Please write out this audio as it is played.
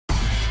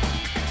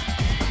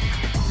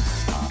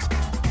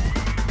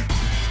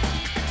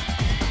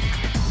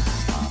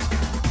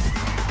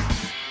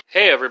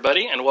Hey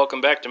everybody, and welcome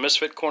back to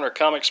Misfit Corner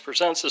Comics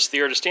Presents. This is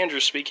the artist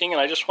Andrew speaking,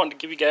 and I just wanted to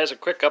give you guys a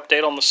quick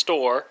update on the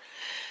store.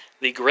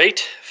 The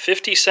great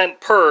 50-cent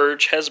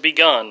purge has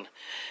begun.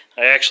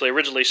 I actually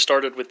originally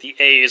started with the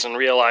A's and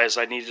realized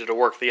I needed to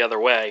work the other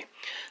way.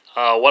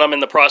 What I'm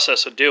in the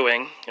process of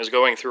doing is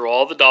going through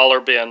all the dollar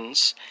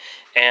bins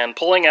and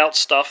pulling out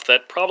stuff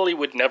that probably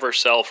would never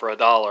sell for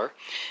 $1.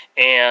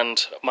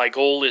 And my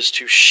goal is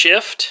to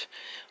shift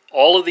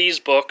all of these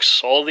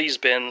books, all of these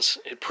bins.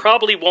 It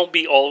probably won't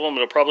be all of them.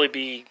 It'll probably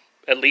be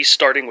at least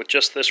starting with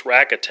just this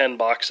rack of 10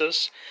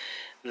 boxes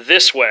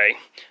this way,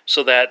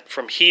 so that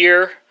from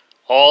here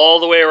all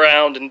the way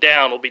around and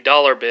down will be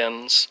dollar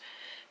bins,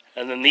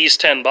 and then these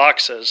 10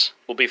 boxes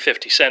will be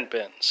 50-cent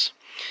bins.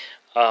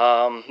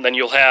 Then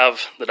you'll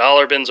have the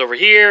dollar bins over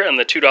here and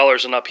the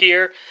 $2 and up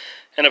here.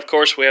 And of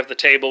course we have the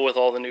table with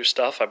all the new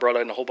stuff. I brought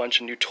in a whole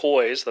bunch of new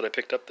toys that I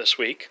picked up this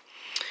week.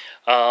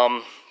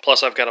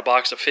 Plus I've got a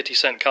box of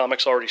 50-cent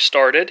comics already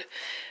started,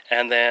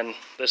 and then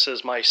this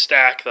is my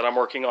stack that I'm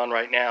working on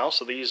right now,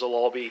 so these will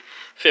all be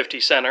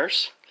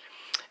 50-centers,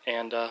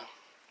 and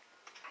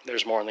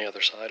there's more on the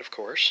other side, of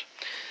course.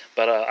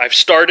 But I've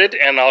started,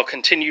 and I'll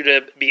continue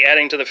to be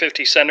adding to the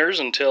 50-centers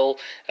until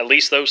at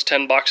least those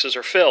 10 boxes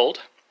are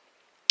filled.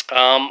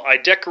 I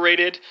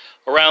decorated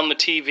around the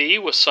TV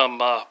with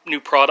some new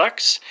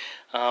products.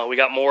 We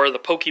got more of the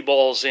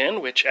Pokeballs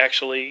in, which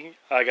actually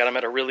I got them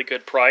at a really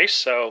good price,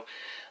 so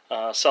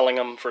selling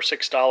them for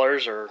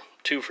 $6 or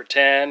 2 for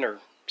 $10 or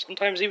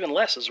sometimes even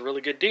less is a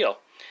really good deal.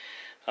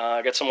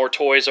 I got some more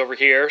toys over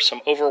here,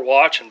 some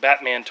Overwatch and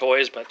Batman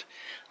toys, but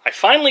I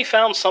finally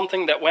found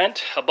something that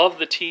went above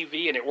the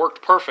TV and it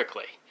worked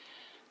perfectly.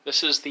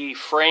 This is the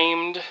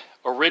framed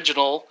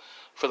original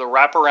for the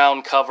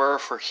wraparound cover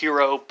for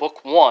Hero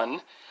Book 1.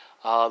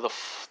 The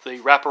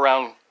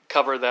wraparound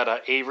cover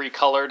that Avery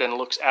colored and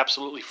looks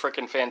absolutely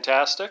frickin'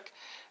 fantastic.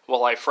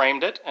 Well, I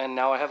framed it and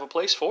now I have a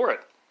place for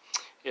it.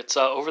 It's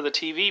over the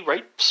TV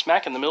right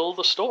smack in the middle of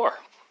the store.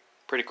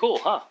 Pretty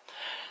cool, huh?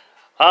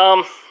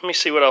 Let me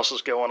see what else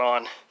is going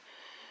on.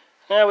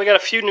 We got a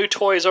few new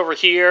toys over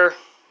here,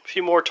 a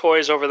few more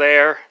toys over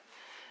there, a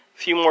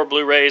few more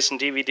Blu-rays and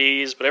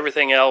DVDs, but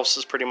everything else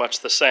is pretty much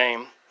the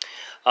same.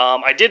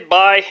 I did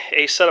buy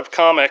a set of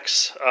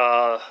comics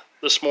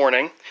this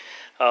morning.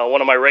 One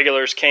of my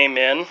regulars came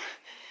in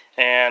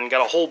and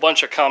got a whole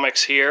bunch of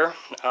comics here.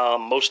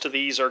 Most of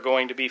these are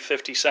going to be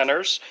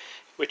 50-centers,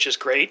 which is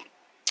great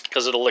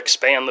because it'll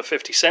expand the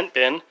 50-cent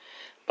bin.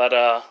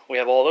 But we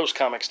have all those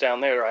comics down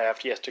there I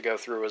have yet to go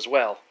through as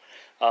well.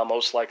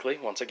 Most likely,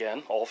 once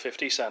again, all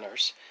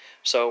 50-centers.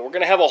 So we're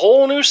going to have a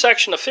whole new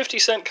section of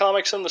 50-cent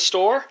comics in the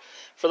store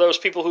for those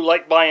people who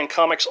like buying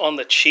comics on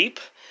the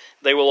cheap.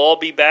 They will all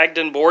be bagged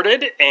and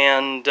boarded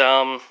and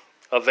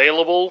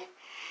available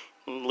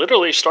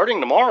literally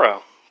starting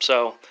tomorrow.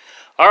 So,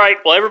 alright,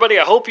 well everybody,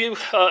 I hope you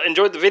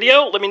enjoyed the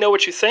video. Let me know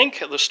what you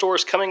think. The store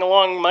is coming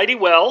along mighty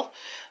well.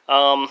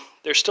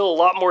 There's still a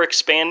lot more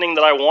expanding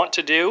that I want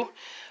to do.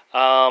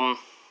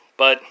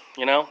 But,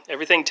 you know,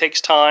 everything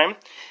takes time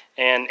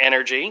and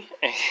energy.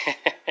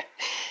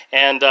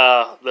 And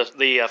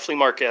the flea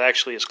market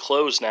actually is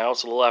closed now.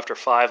 It's a little after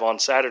 5 on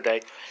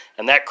Saturday.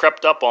 And that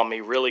crept up on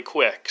me really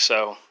quick.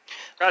 So,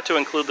 I forgot to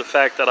include the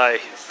fact that I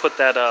put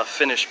that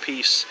finished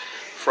piece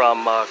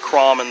from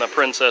Crom and the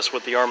Princess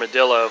with the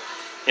Armadillo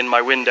in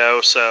my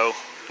window. So,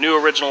 new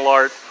original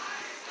art,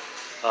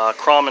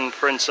 Crom and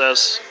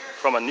Princess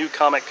from a new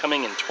comic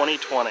coming in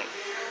 2020.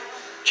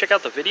 Check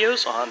out the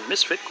videos on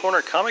Misfit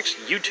Corner Comics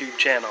YouTube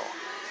channel.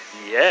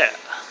 Yeah!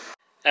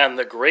 And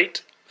the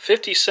great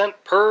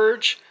 50-cent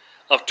purge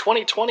of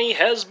 2020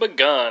 has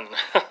begun.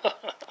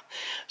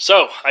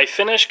 So, I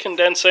finished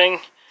condensing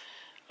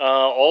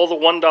all the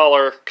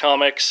 $1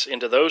 comics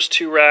into those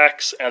 2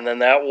 racks and then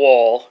that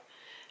wall.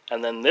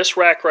 And then this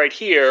rack right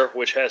here,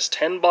 which has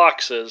 10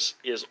 boxes,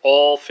 is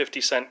all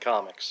 50-cent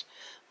comics.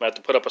 I'm going to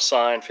have to put up a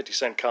sign,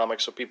 50-cent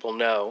comics, so people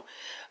know.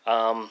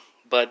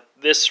 But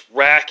this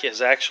rack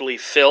is actually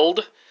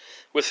filled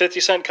with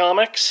 50-cent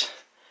comics.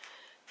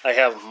 I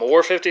have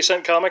more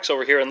 50-cent comics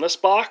over here in this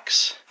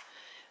box,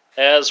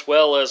 as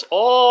well as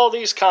all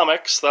these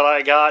comics that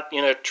I got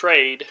in a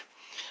trade,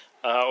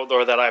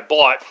 or that I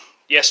bought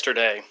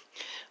yesterday.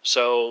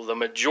 So the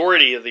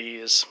majority of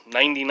these,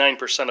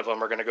 99% of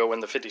them, are going to go in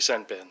the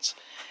 50-cent bins.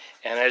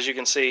 And as you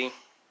can see,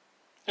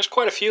 there's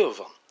quite a few of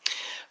them.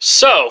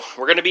 So,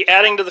 we're going to be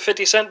adding to the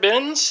 50-cent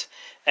bins,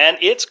 and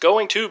it's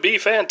going to be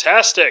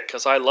fantastic,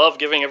 because I love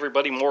giving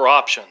everybody more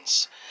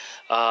options.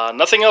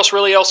 Nothing else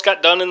really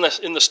got done in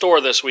the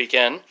store this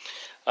weekend.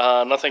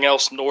 Nothing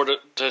else in order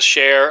to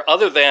share,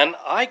 other than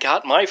I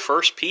got my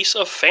first piece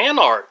of fan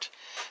art.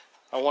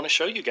 I want to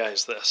show you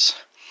guys this.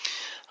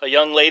 A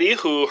young lady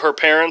who her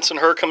parents and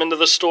her come into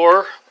the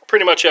store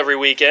pretty much every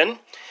weekend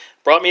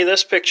brought me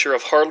this picture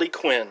of Harley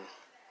Quinn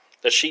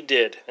that she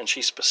did, and she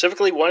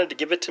specifically wanted to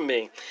give it to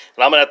me,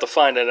 and I'm going to have to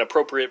find an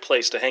appropriate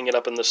place to hang it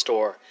up in the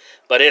store.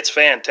 But it's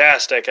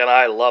fantastic, and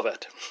I love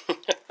it.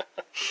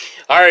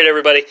 Alright,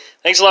 everybody.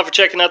 Thanks a lot for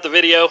checking out the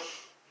video.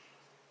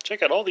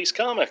 Check out all these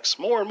comics.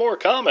 More and more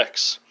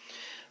comics.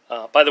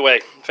 By the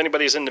way, if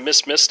anybody's into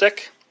Miss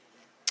Mystic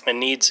and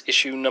needs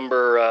issue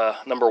number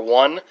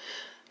 1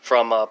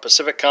 from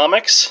Pacific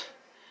Comics,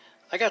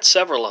 I got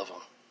several of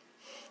them.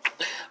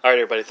 Alright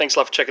everybody, thanks a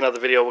lot for checking out the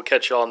video. We'll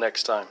catch you all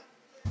next time.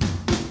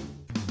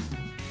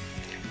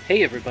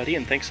 Hey everybody,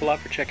 and thanks a lot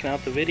for checking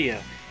out the video.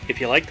 If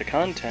you like the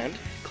content,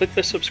 click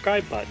the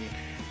subscribe button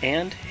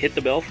and hit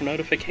the bell for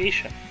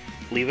notification.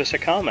 Leave us a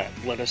comment.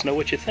 Let us know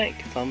what you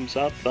think. Thumbs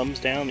up, thumbs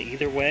down,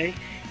 either way,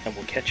 and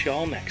we'll catch you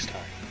all next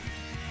time.